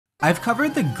I've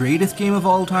covered the greatest game of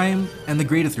all time and the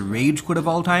greatest rage quit of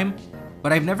all time,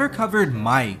 but I've never covered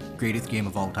my greatest game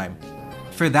of all time.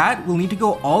 For that, we'll need to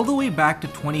go all the way back to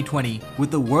 2020 with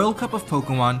the World Cup of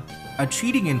Pokemon, a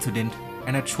cheating incident,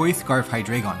 and a Choice Scarf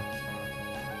Hydreigon.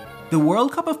 The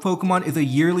World Cup of Pokemon is a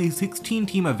yearly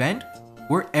 16-team event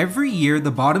where every year the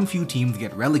bottom few teams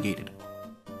get relegated.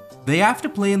 They have to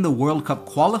play in the World Cup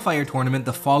qualifier tournament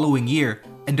the following year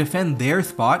and defend their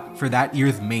spot for that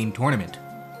year's main tournament.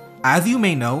 As you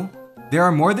may know, there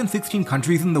are more than 16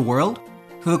 countries in the world,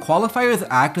 so the qualifiers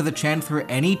act as a chance for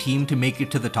any team to make it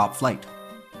to the top flight.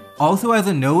 Also as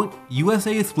a note,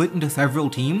 USA is split into several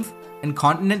teams, and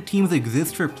continent teams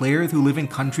exist for players who live in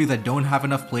countries that don't have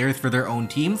enough players for their own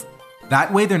teams.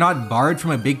 That way they're not barred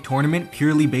from a big tournament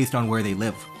purely based on where they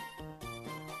live.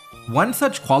 One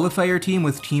such qualifier team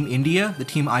was Team India, the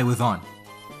team I was on.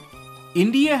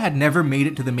 India had never made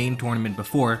it to the main tournament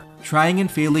before, trying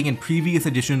and failing in previous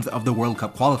editions of the World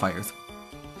Cup qualifiers.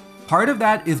 Part of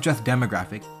that is just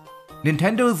demographic.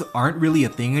 Nintendos aren't really a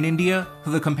thing in India,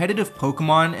 so the competitive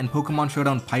Pokemon and Pokemon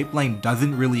Showdown pipeline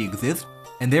doesn't really exist,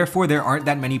 and therefore there aren't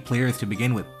that many players to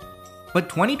begin with. But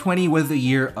 2020 was a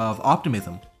year of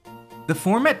optimism. The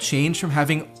format changed from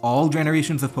having all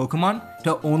generations of Pokemon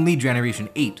to only Generation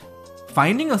 8.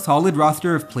 Finding a solid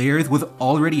roster of players was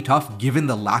already tough given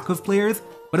the lack of players,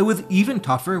 but it was even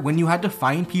tougher when you had to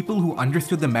find people who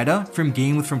understood the meta from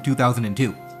games from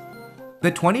 2002. The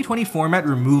 2020 format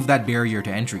removed that barrier to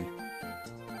entry.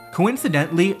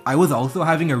 Coincidentally, I was also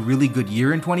having a really good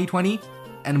year in 2020,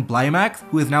 and Blymax,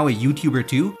 who is now a YouTuber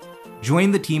too,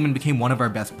 joined the team and became one of our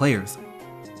best players.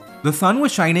 The sun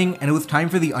was shining and it was time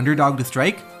for the underdog to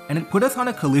strike, and it put us on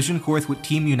a collision course with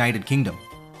Team United Kingdom.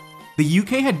 The UK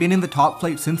had been in the top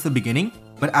flight since the beginning,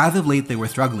 but as of late they were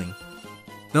struggling.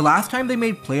 The last time they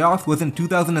made playoffs was in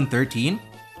 2013,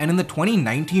 and in the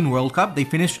 2019 World Cup they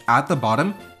finished at the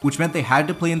bottom, which meant they had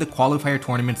to play in the qualifier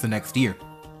tournaments the next year.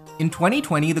 In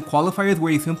 2020, the qualifiers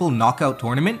were a simple knockout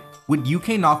tournament, with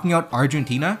UK knocking out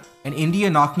Argentina and India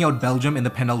knocking out Belgium in the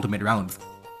penultimate rounds.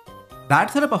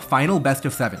 That set up a final best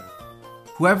of 7.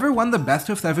 Whoever won the best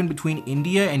of 7 between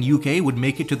India and UK would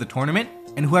make it to the tournament,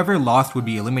 and whoever lost would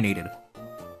be eliminated.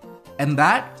 And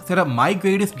that set up my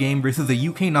greatest game versus the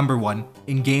UK number 1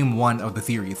 in game 1 of the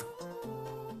series.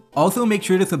 Also make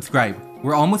sure to subscribe.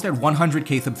 We're almost at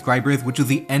 100k subscribers, which is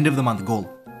the end of the month goal.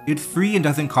 It's free and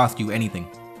doesn't cost you anything.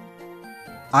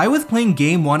 I was playing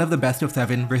game 1 of the best of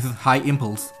 7 versus High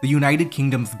Impulse, the United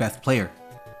Kingdom's best player.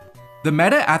 The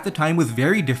meta at the time was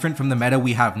very different from the meta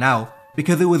we have now,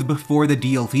 because it was before the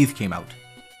DLCs came out.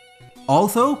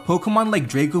 Also, Pokemon like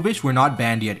Dracovish were not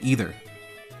banned yet either.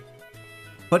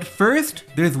 But first,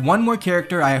 there's one more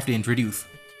character I have to introduce.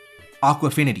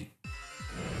 Aquafinity.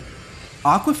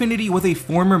 Aquafinity was a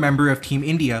former member of Team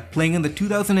India playing in the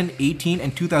 2018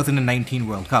 and 2019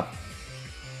 World Cup.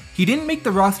 He didn't make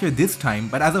the roster this time,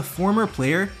 but as a former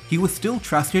player, he was still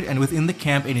trusted and was in the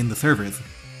camp and in the servers.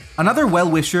 Another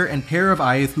well-wisher and pair of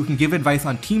eyes who can give advice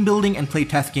on team building and play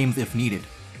test games if needed.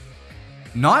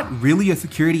 Not really a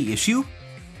security issue,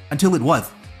 until it was.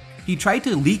 He tried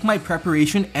to leak my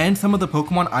preparation and some of the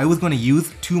Pokemon I was going to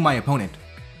use to my opponent.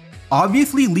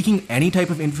 Obviously, leaking any type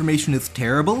of information is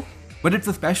terrible, but it's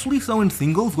especially so in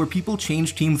singles where people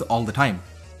change teams all the time.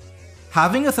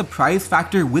 Having a surprise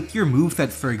factor with your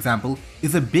movesets, for example,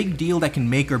 is a big deal that can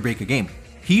make or break a game.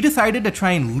 He decided to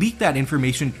try and leak that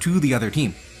information to the other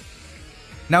team.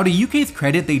 Now to UK's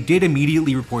credit, they did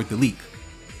immediately report the leak.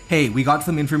 Hey, we got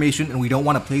some information and we don't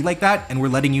want to play like that, and we're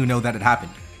letting you know that it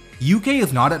happened. UK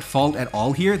is not at fault at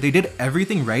all here, they did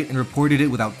everything right and reported it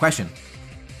without question.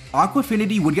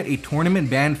 Aquafinity would get a tournament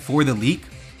ban for the leak,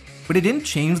 but it didn't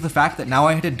change the fact that now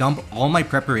I had to dump all my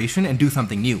preparation and do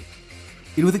something new.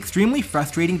 It was extremely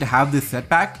frustrating to have this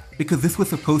setback because this was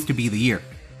supposed to be the year.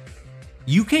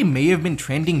 UK may have been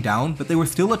trending down, but they were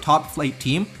still a top flight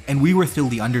team and we were still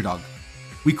the underdog.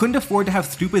 We couldn't afford to have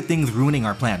stupid things ruining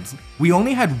our plans. We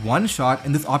only had one shot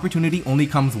and this opportunity only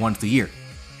comes once a year.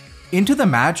 Into the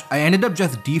match, I ended up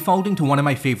just defaulting to one of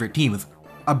my favorite teams,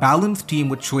 a balanced team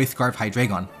with Choice Scarf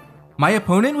Hydreigon. My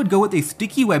opponent would go with a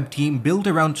Sticky Web team built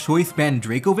around Choice Band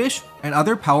Dracovish and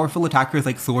other powerful attackers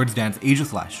like Swords Dance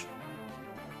Aegislash.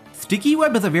 Sticky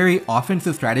Web is a very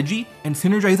offensive strategy and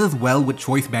synergizes well with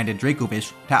Choice Banded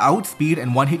Dracovish to outspeed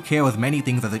and one-hit KO as many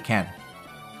things as it can.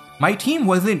 My team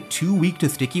wasn't too weak to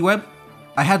Sticky Web.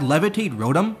 I had Levitate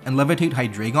Rotom and Levitate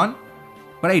Hydreigon,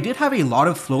 but I did have a lot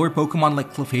of slower Pokemon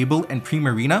like Clefable and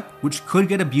Primarina, which could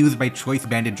get abused by Choice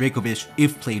Banded Dracovish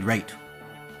if played right.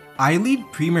 I lead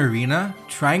Primarina,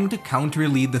 trying to counter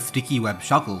lead the Sticky Web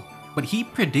Shuckle, but he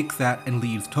predicts that and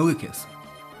leaves Togekiss.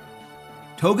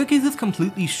 Togekiss is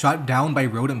completely shut down by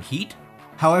Rotom Heat,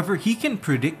 however he can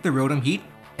predict the Rotom Heat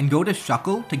and go to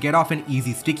Shuckle to get off an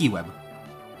easy Sticky Web.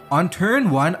 On turn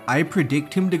 1, I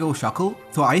predict him to go Shuckle,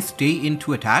 so I stay in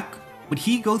to attack, but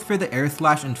he goes for the Air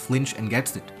Slash and flinch and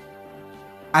gets it.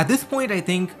 At this point I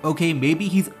think, okay, maybe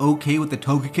he's okay with the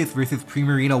Togekiss versus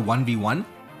Primarina 1v1,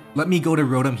 let me go to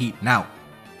Rotom Heat now.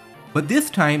 But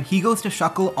this time, he goes to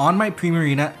Shuckle on my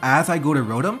Primarina as I go to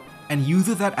Rotom, and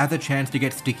uses that as a chance to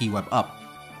get Sticky Web up.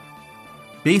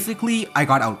 Basically, I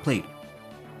got outplayed.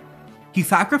 He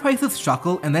sacrifices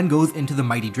Shuckle and then goes into the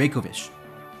Mighty Dracovish.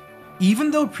 Even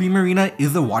though Primarina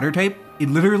is a water type, it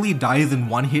literally dies in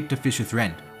one hit to Fish's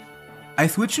Rend. I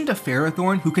switch into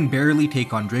Ferrothorn, who can barely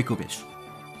take on Dracovish.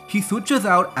 He switches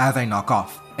out as I knock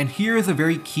off, and here is a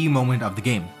very key moment of the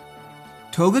game.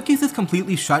 Togekiss is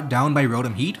completely shut down by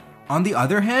Rotom Heat. On the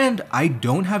other hand, I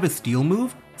don't have a Steel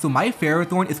move, so my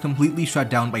Ferrothorn is completely shut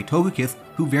down by Togekiss,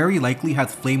 who very likely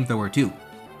has Flamethrower too.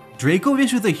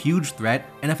 Dracovish is a huge threat,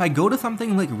 and if I go to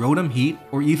something like Rotom Heat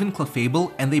or even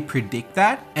Clefable and they predict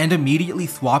that and immediately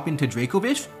swap into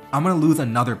Dracovish, I'm gonna lose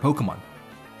another Pokemon.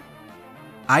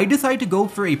 I decide to go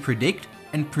for a predict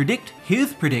and predict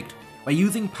his predict by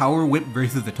using Power Whip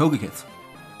versus the Togekiss.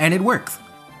 And it works.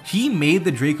 He made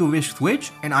the Dracovish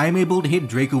switch and I'm able to hit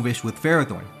Dracovish with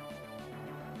Ferrothorn.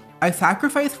 I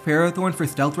sacrificed Ferrothorn for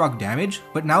Stealth Rock damage,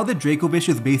 but now the Dracovish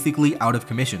is basically out of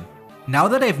commission. Now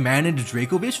that I've managed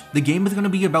Dracovish, the game is going to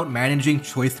be about managing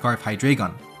Choice Scarf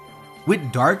Hydreigon.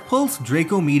 With Dark Pulse,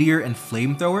 Draco Meteor, and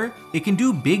Flamethrower, it can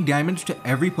do big damage to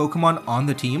every Pokemon on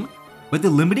the team, but the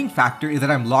limiting factor is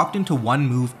that I'm locked into one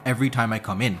move every time I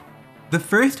come in. The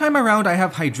first time around I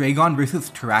have Hydreigon versus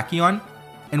Terrakion,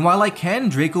 and while I can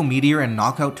Draco Meteor and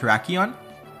knock out Terrakion,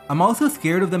 I'm also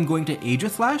scared of them going to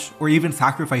Aegislash or even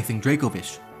sacrificing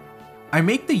Dracovish. I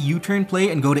make the U-turn play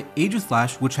and go to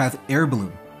Aegislash, which has Air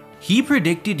Balloon. He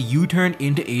predicted U-turn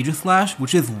into Aegislash,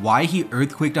 which is why he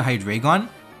Earthquaked a Hydreigon,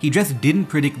 he just didn't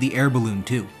predict the Air Balloon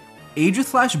too.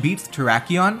 Aegislash beats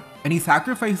Terrakion, and he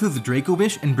sacrifices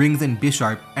Dracovish and brings in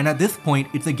Bisharp, and at this point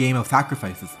it's a game of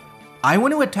sacrifices. I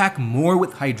want to attack more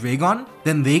with Hydreigon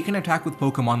than they can attack with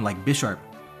Pokemon like Bisharp.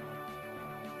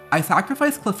 I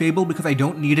sacrifice Clefable because I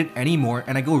don't need it anymore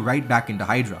and I go right back into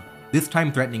Hydra, this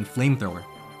time threatening Flamethrower.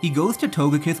 He goes to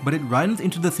Togekiss, but it runs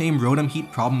into the same Rotom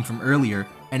Heat problem from earlier,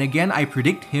 and again I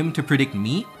predict him to predict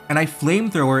me, and I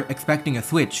Flamethrower expecting a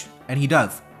switch, and he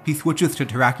does. He switches to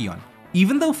Terrakion.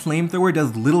 Even though Flamethrower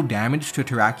does little damage to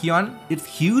Terrakion, it's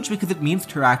huge because it means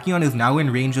Terrakion is now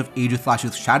in range of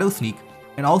Aegislash's Shadow Sneak,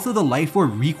 and also the Life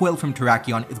Orb recoil from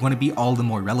Terrakion is going to be all the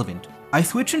more relevant. I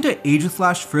switch into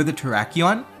Aegislash for the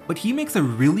Terrakion, but he makes a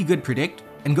really good predict,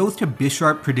 and goes to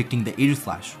Bisharp predicting the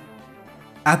Aegislash.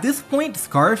 At this point,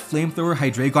 Scarf, Flamethrower,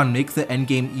 Hydreigon makes the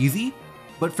endgame easy,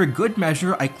 but for good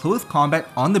measure, I close combat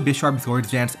on the Bisharp Swords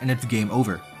Dance and it's game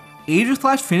over.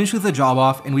 Aegislash finishes the job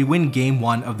off and we win game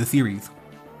 1 of the series.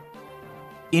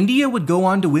 India would go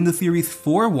on to win the series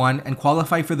 4-1 and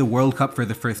qualify for the World Cup for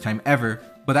the first time ever,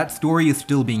 but that story is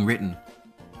still being written.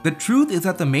 The truth is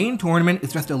that the main tournament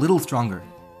is just a little stronger.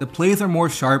 The plays are more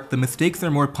sharp, the mistakes are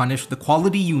more punished, the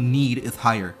quality you need is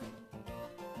higher.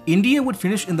 India would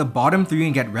finish in the bottom 3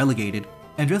 and get relegated,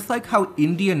 and just like how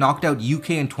India knocked out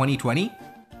UK in 2020,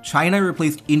 China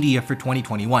replaced India for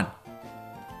 2021.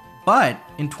 But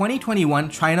in 2021,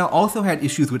 China also had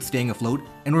issues with staying afloat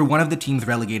and were one of the teams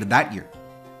relegated that year.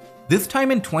 This time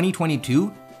in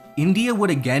 2022, India would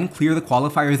again clear the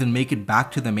qualifiers and make it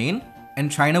back to the main,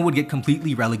 and China would get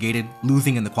completely relegated,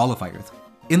 losing in the qualifiers.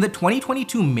 In the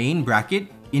 2022 main bracket,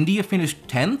 India finished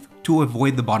 10th to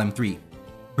avoid the bottom 3.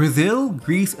 Brazil,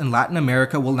 Greece, and Latin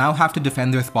America will now have to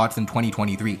defend their spots in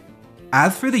 2023.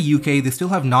 As for the UK, they still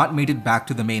have not made it back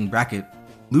to the main bracket,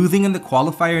 losing in the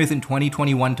qualifiers in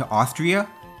 2021 to Austria,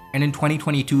 and in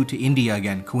 2022 to India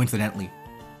again, coincidentally.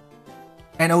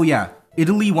 And oh yeah,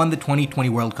 Italy won the 2020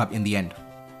 World Cup in the end.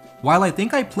 While I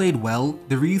think I played well,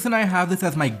 the reason I have this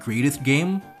as my greatest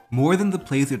game, more than the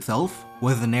plays itself,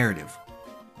 was the narrative.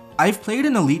 I've played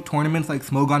in elite tournaments like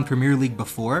Smogon Premier League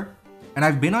before, and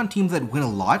I've been on teams that win a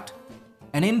lot,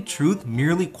 and in truth,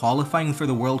 merely qualifying for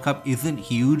the World Cup isn't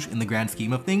huge in the grand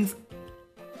scheme of things.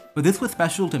 But this was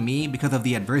special to me because of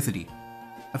the adversity,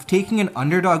 of taking an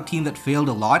underdog team that failed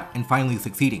a lot and finally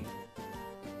succeeding.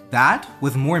 That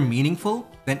was more meaningful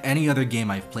than any other game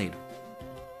I've played.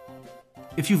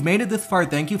 If you've made it this far,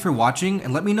 thank you for watching,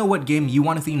 and let me know what game you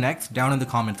want to see next down in the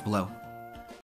comments below.